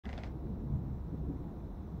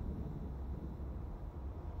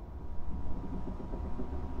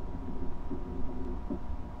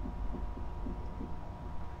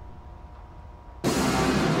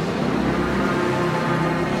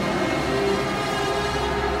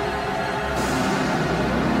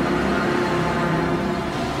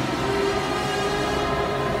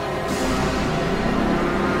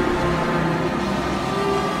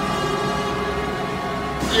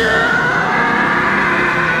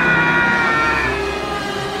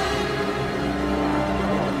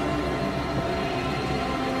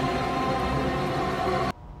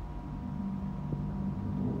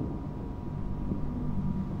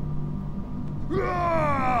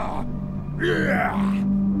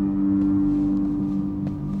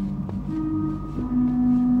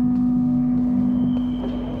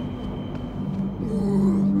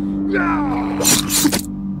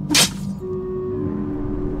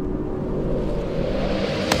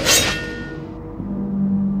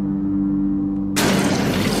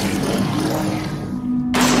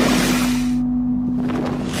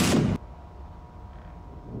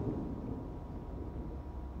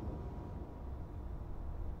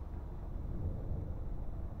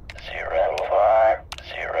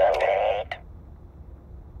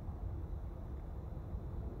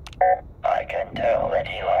I can tell that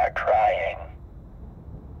you are trying.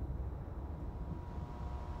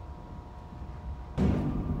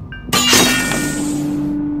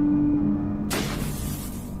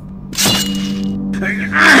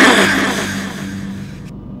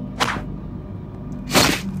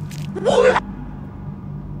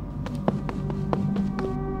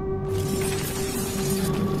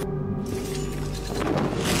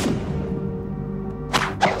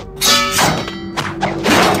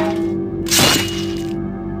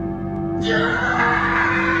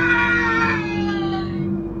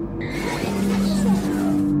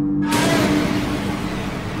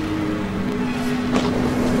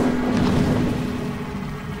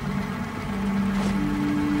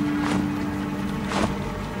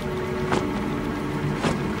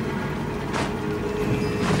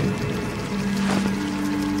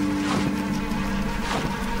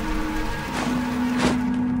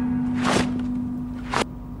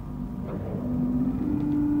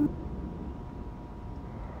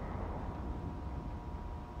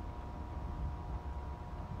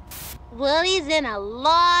 Wooly's in a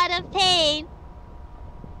lot of pain.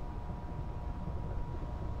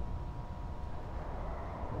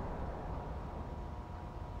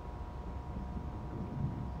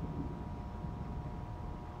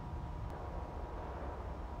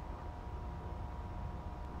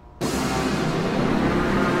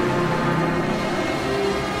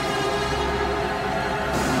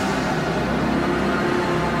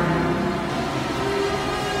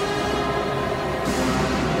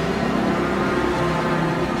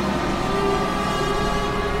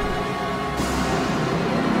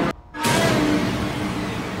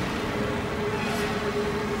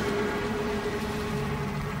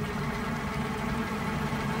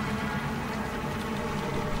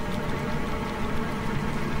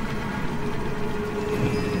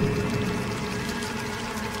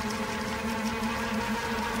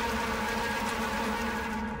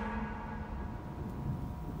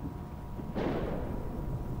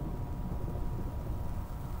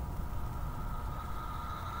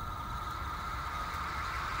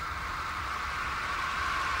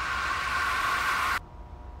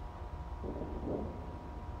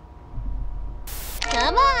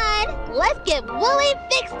 Come on, let's get Wooly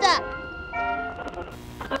fixed up.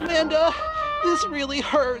 Amanda, this really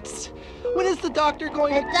hurts. When is the doctor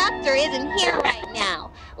going The doctor isn't here right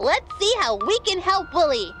now. Let's see how we can help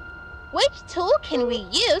Wooly. Which tool can we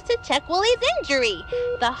use to check Wooly's injury?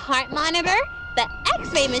 The heart monitor, the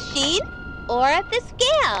X-ray machine, or the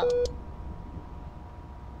scale?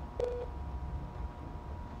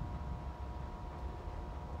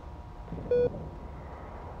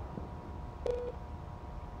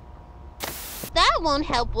 That won't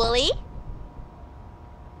help Wooly.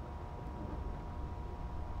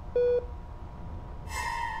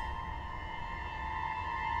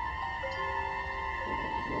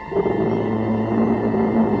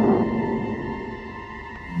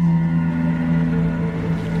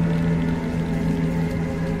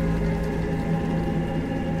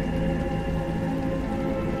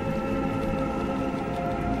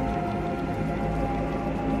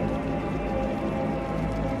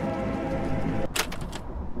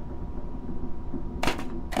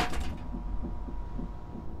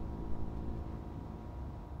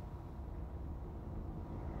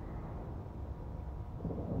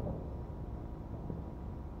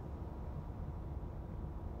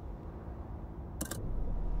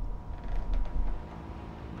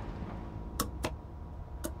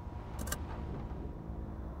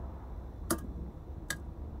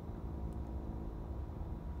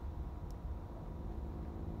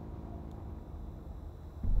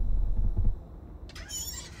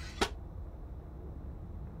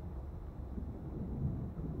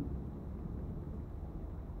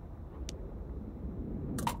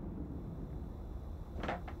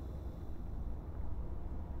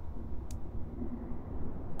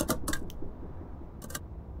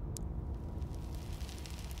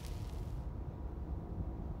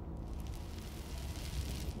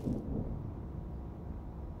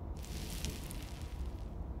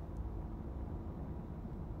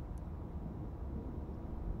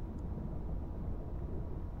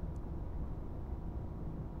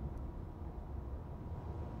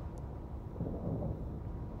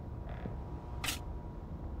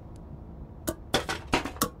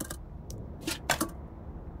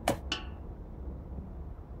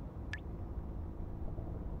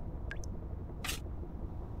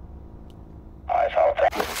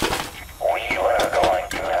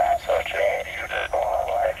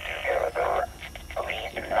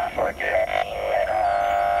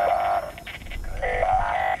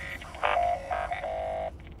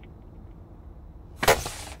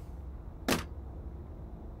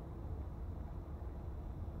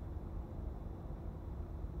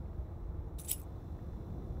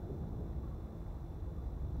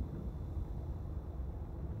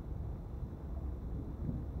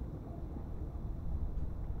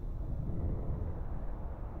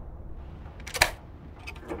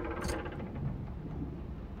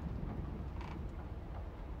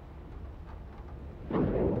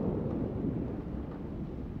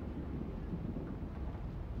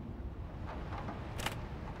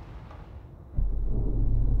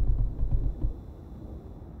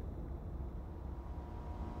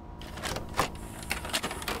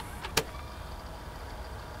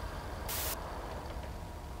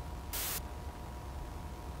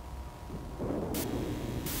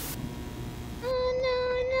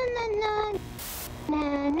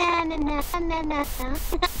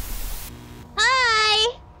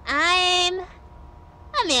 Hi, I'm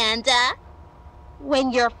Amanda.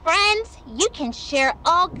 When you're friends, you can share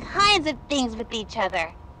all kinds of things with each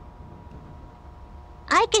other.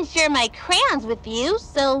 I can share my crayons with you,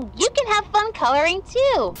 so you can have fun coloring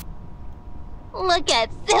too. Look at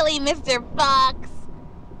silly Mr. Fox.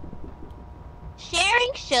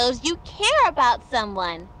 Sharing shows you care about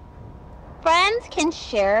someone. Friends can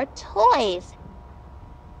share toys.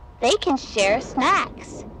 They can share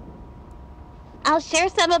snacks. I'll share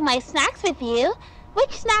some of my snacks with you.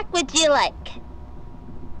 Which snack would you like?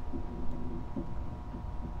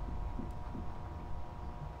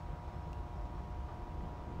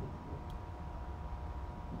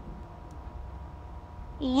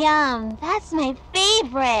 Yum, that's my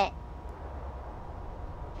favorite.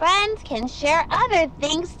 Friends can share other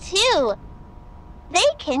things too. They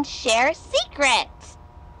can share secrets.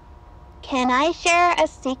 Can I share a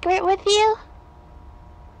secret with you?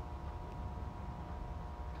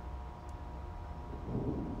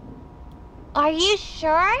 Are you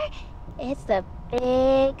sure? It's a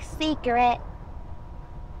big secret.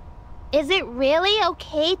 Is it really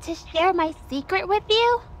okay to share my secret with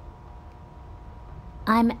you?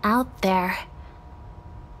 I'm out there.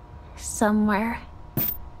 Somewhere.